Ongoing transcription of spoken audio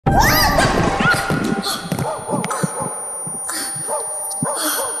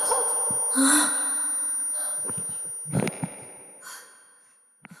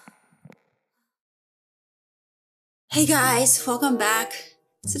Hey guys, welcome back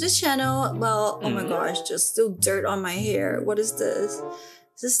to the channel. Well, oh my gosh, just still dirt on my hair. What is this?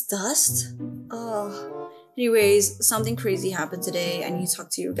 Is this dust? Oh. Anyways, something crazy happened today. I need to talk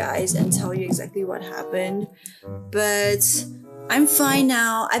to you guys and tell you exactly what happened. But I'm fine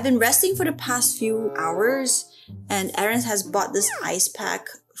now. I've been resting for the past few hours, and AEREN has bought this ice pack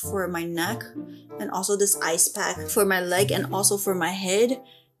for my neck and also this ice pack for my leg and also for my head.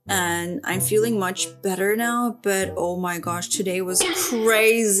 And I'm feeling much better now, but oh my gosh, today was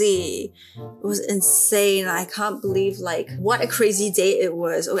crazy. It was insane. I can't believe like what a crazy day it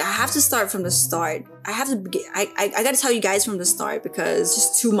was. Okay, I have to start from the start. I gotta tell you guys from the start because it's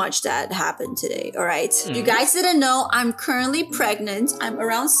just too much that happened today. All right. You guys didn't know, I'm currently pregnant. I'm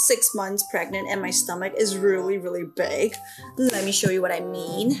around 6 months pregnant and my stomach is really, really big. Let me show you what I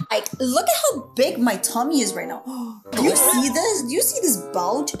mean. Like, look at how big my tummy is right now. Do you see this? Do you see this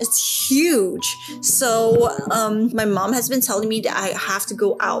bulge? It's huge. So, my mom has been telling me that I have to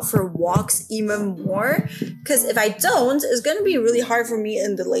go out for walks even more because if I don't, it's gonna be really hard for me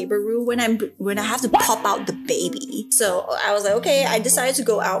in the labor room when I have to pop out the baby. So I was like, okay, I decided to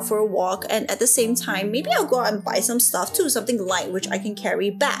go out for a walk, and at the same time, maybe I'll go out and buy some stuff too, something light which I can carry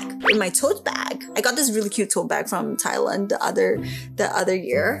back in my tote bag. I got this really cute tote bag from Thailand the other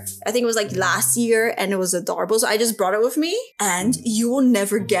year. I think it was like last year, and it was adorable. So I just brought it with me, and you will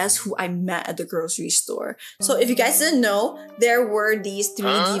never guess who I met at the grocery store. So if you guys didn't know, there were these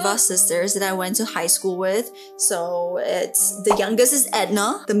three diva sisters that I went to high school with. So it's the youngest is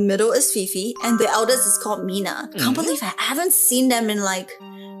Edna, the middle is Fifi, and the eldest is called Mina. I can't believe I haven't seen them in like,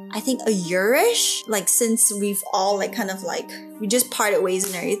 I think a year-ish, like since we've all like kind of like, we just parted ways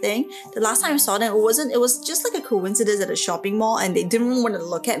and everything. The last time I saw them, it was just like a coincidence at a shopping mall and they didn't want to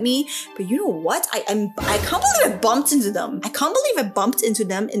look at me. But you know what? I can't believe I bumped into them. I can't believe I bumped into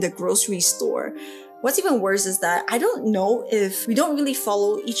them in the grocery store. What's even worse is that I don't know if we don't really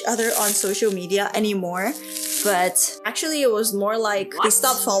follow each other on social media anymore, but actually it was more like they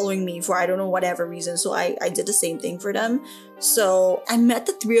stopped following me for I don't know whatever reason, so I did the same thing for them. So I met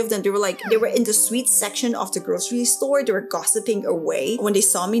the three of them. They were in the sweet section of the grocery store. They were gossiping away. When they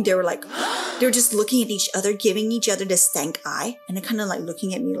saw me, they were like, they were just looking at each other, giving each other the stank eye, and they're kind of like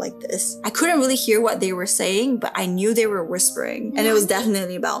looking at me like this. I couldn't really hear what they were saying, but I knew they were whispering, and it was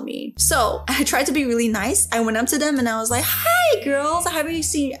definitely about me. So I tried to be really nice. I went up to them and I was like, "Hi girls, I haven't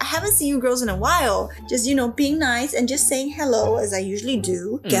seen you girls in a while." Just, you know, being nice and just saying hello as I usually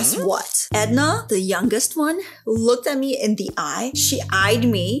do. Guess what? Edna, the youngest one, looked at me in the eye. She eyed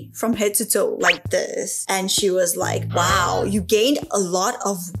me from head to toe like this. And she was like, "Wow, you gained a lot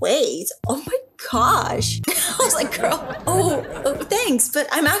of weight." Oh my gosh. I was like, "Girl, oh, thanks, but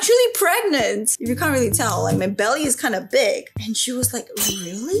I'm actually pregnant." If you can't really tell, like my belly is kind of big. And she was like,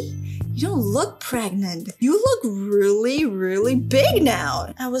 "Really? You don't look pregnant. You look really, really big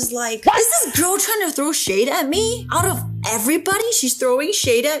now." I was like, is this girl trying to throw shade at me? Out of everybody, she's throwing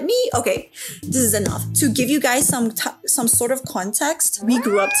shade at me? Okay, this is enough. To give you guys some sort of context, we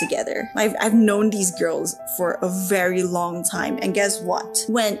grew up together. I've known these girls for a very long time. And guess what?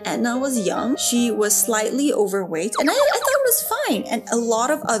 When Edna was young, she was slightly overweight, and I thought it was fine. And a lot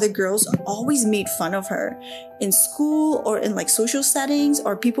of other girls always made fun of her in school or in like social settings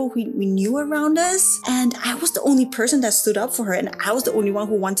or people we knew around us. And I was the only person that stood up for her, and I was the only one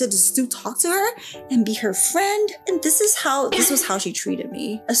who wanted to still talk to her and be her friend. And this was how she treated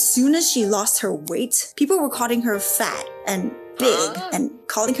me. As soon as she lost her weight, people were calling her fat and big and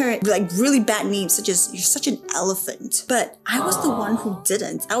calling her like really bad names such as, "You're such an elephant." But I was the one who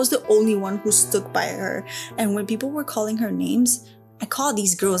didn't. I was the only one who stuck by her. And when people were calling her names, I called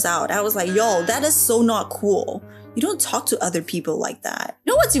these girls out. I was like, "Yo, that is so not cool. You don't talk to other people like that."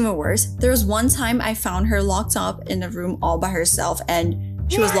 You know what's even worse? There was one time I found her locked up in a room all by herself, and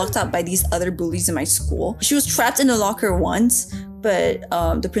she was locked up by these other bullies in my school. She was trapped in a locker once, but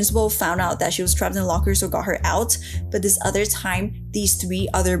the principal found out that she was trapped in a locker, so got her out. But this other time, these three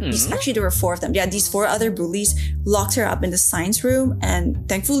other, actually there were four of them. Yeah, these four other bullies locked her up in the science room, and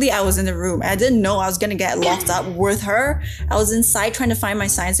thankfully I was in the room. I didn't know I was gonna get locked up with her. I was inside trying to find my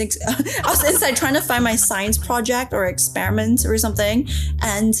science project or experiment or something,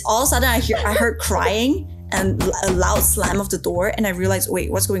 and all of a sudden I heard crying and a loud slam of the door, and I realized, wait,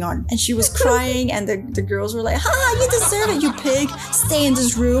 what's going on? And she was crying, and the girls were like, "Ha, you deserve it, you pig. Stay in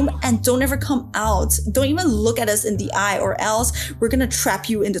this room and don't ever come out. Don't even look at us in the eye, or else we're gonna trap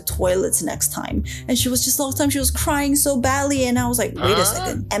you in the toilets next time." And she was just locked up. She was crying so badly, and I was like, wait a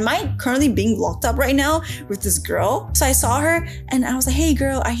second. Am I currently being locked up right now with this girl? So I saw her, and I was like, "Hey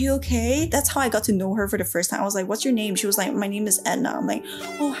girl, are you okay?" That's how I got to know her for the first time. I was like, "What's your name?" She was like, "My name is Edna." I'm like,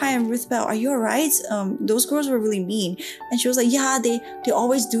 "Oh, hi, I'm Ruthbell. Are you alright? Those those girls were really mean. And she was like, yeah, they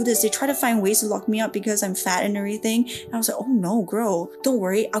always do this. They try to find ways to lock me up because I'm fat and everything. And I was like, oh no, girl, don't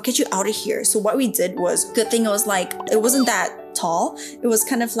worry. I'll get you out of here. So what we did was, good thing it was like, it wasn't that tall. It was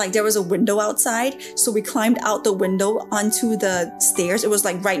kind of like there was a window outside. So we climbed out the window onto the stairs. It was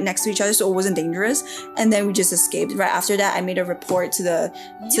like right next to each other, so it wasn't dangerous. And then we just escaped. Right after that, I made a report to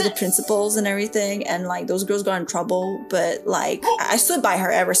the principals and everything. And like those girls got in trouble. But like I stood by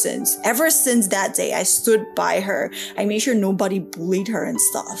her ever since. Ever since that day, I stood by her. I made sure nobody bullied her and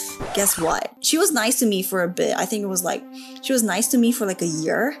stuff. Guess what? She was nice to me for a bit. I think it was like, she was nice to me for like a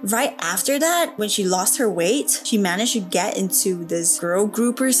year. Right after that, when she lost her weight, she managed to get into this girl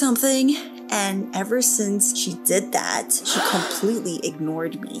group or something. And ever since she did that, she completely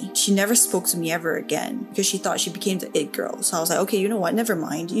ignored me. She never spoke to me ever again because she thought she became the it girl. So I was like, okay, you know what? Never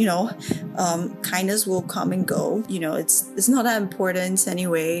mind. You know, kindness will come and go. You know, it's not that important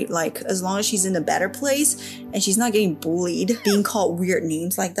anyway. Like as long as she's in a better place and she's not getting bullied, being called weird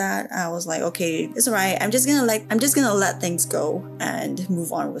names like that, I was like, okay, it's alright. I'm just gonna let things go and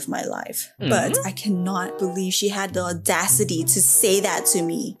move on with my life. But I cannot believe she had the audacity to say that to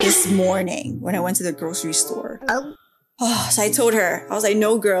me this morning when I went to the grocery store. Oh, so I told her, I was like,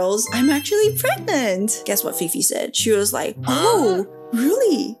 no girls, I'm actually pregnant. Guess what Fifi said? She was like, oh,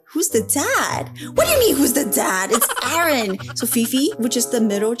 really? Who's the dad? What do you mean who's the dad? It's AEREN. So Fifi, which is the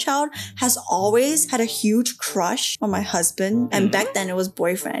middle child, has always had a huge crush on my husband. And back then it was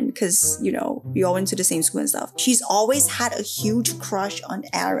boyfriend because, you know, we all went to the same school and stuff. She's always had a huge crush on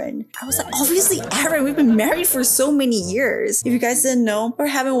AEREN. I was like, obviously AEREN, we've been married for so many years. If you guys didn't know or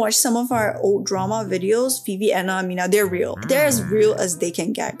haven't watched some of our old drama videos, Fifi, Anna, Amina, they're real. They're as real as they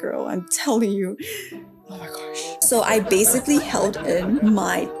can get, girl. I'm telling you. Oh my gosh. So I basically held in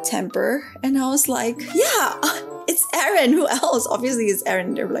my temper and I was like, yeah, it's AEREN. Who else? Obviously it's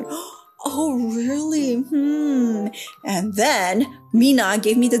AEREN. They were like, oh, really? And then Mina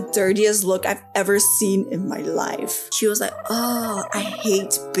gave me the dirtiest look I've ever seen in my life. She was like, oh, I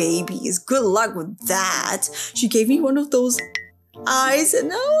hate babies. Good luck with that. She gave me one of those eyes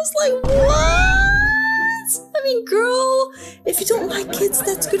and I was like, what? I mean, girl, if you don't like kids,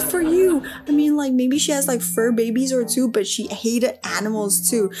 that's good for you. I mean, like, maybe she has like fur babies or two, but she hated animals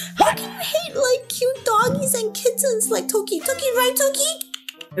too. How can you hate like cute doggies and kittens like Toki? Toki, right, Toki?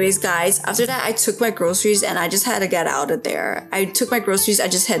 Anyways, guys, after that, I took my groceries and I just had to get out of there. I took my groceries, I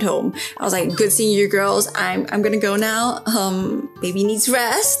just head home. I was like, good seeing you girls. I'm gonna go now. Baby needs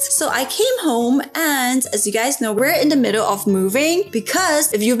rest. So I came home and as you guys know, we're in the middle of moving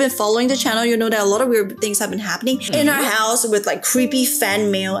because if you've been following the channel, you know that a lot of weird things have been happening in our house with like creepy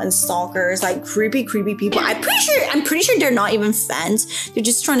fan mail and stalkers, like creepy people. I'm pretty sure they're not even fans. They're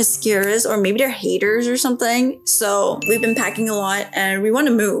just trying to scare us or maybe they're haters or something. So we've been packing a lot and we want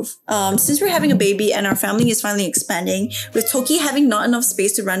to move. Since we're having a baby and our family is finally expanding, with Toki having not enough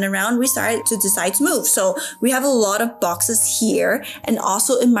space to run around, we started to decide to move. So we have a lot of boxes here and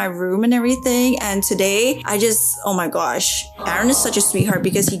also in my room and everything. And today oh my gosh, AEREN is such a sweetheart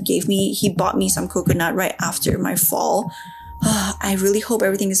because he bought me some coconut right after my fall. I really hope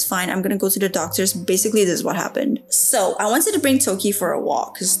everything is fine. I'm gonna go to the doctors. Basically, this is what happened. So I wanted to bring Toki for a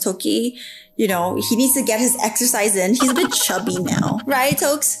walk because Toki, you know, he needs to get his exercise in. He's a bit chubby now. Right,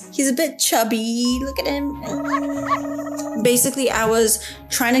 Tokes? He's a bit chubby. Look at him. Basically, I was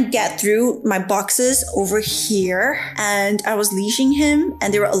trying to get through my boxes over here and I was leashing him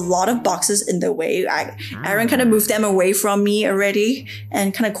and there were a lot of boxes in the way. AEREN kind of moved them away from me already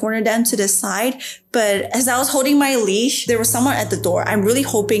and kind of cornered them to the side. But as I was holding my leash, there was someone at the door. I'm really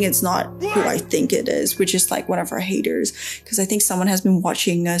hoping it's not who I think it is, which is like one of our haters. Because I think someone has been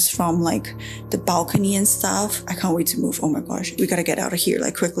watching us from like the balcony and stuff. I can't wait to move. Oh my gosh. We gotta get out of here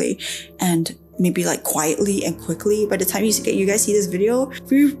like quickly. And maybe like quietly and quickly. By the time you guys see this video,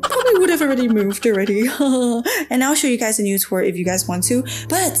 we probably would have already moved already. And I'll show you guys a new tour if you guys want to.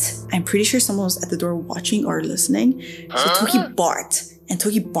 But I'm pretty sure someone was at the door watching or listening. So Toki barked. And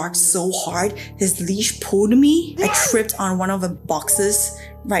Toki barked so hard, his leash pulled me. I tripped on one of the boxes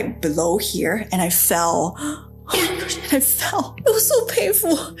right below here and I fell. Oh my gosh, and I fell. It was so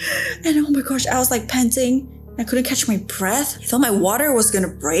painful. And oh my gosh, I was like panting. I couldn't catch my breath. I thought my water was gonna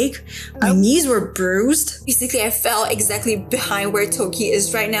break. My knees were bruised. Basically, I fell exactly behind where Toki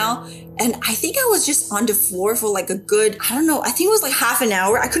is right now. And I think I was just on the floor for like a good, I don't know, I think it was like half an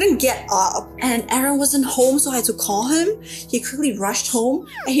hour. I couldn't get up. And AEREN wasn't home, so I had to call him. He quickly rushed home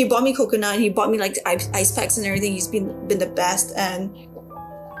and he bought me coconut and he bought me like ice packs and everything. He's been the best. And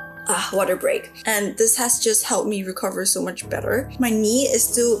water break. And this has just helped me recover so much better. My knee is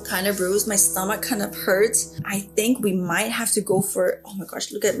still kind of bruised. My stomach kind of hurts. I think we might have to go for, oh my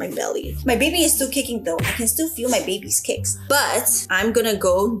gosh, look at my belly. My baby is still kicking though. I can still feel my baby's kicks. But I'm gonna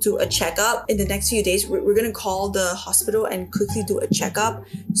go do a checkup in the next few days. We're gonna call the hospital and quickly do a checkup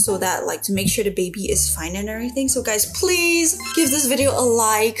so that like to make sure the baby is fine and everything. So guys, please give this video a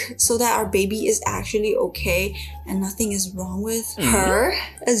like so that our baby is actually okay and nothing is wrong with her.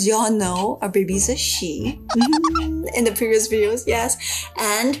 As y'all know, our baby is a she. In the previous videos, yes.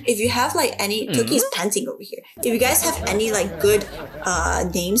 And if you have like any, Toki's panting over here. If you guys have any like good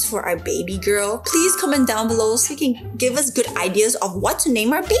names for our baby girl, please comment down below so you can give us good ideas of what to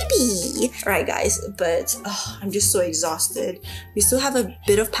name our baby. Alright guys, but I'm just so exhausted. We still have a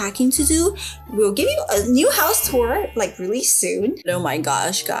bit of packing to do. We'll give you a new house tour like really soon. Oh my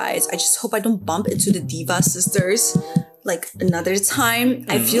gosh guys, I just hope I don't bump into the Diva sisters like another time.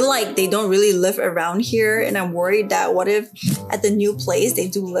 I feel like they don't really live around here and I'm worried that what if at the new place they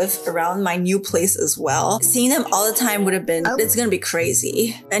do live around my new place as well. Seeing them all the time would have been, it's gonna be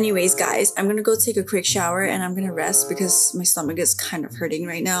crazy. Anyways guys, I'm gonna go take a quick shower and I'm gonna rest because my stomach is kind of hurting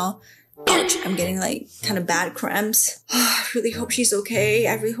right now. Ouch, I'm getting like kind of bad cramps. I really hope she's okay.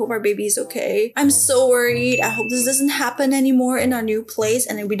 I really hope our baby is okay. I'm so worried. I hope this doesn't happen anymore in our new place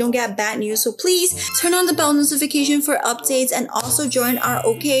and we don't get bad news. So please turn on the bell notification for updates and also join our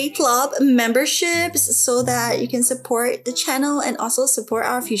Okeh Club memberships so that you can support the channel and also support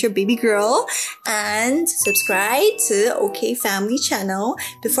our future baby girl. And subscribe to Okeh Family channel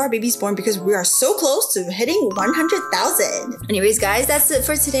before our baby's born because we are so close to hitting 100,000. Anyways guys, that's it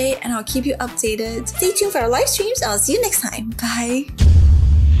for today and I'll keep you updated. Stay tuned for our live streams. I'll see you next time. Bye.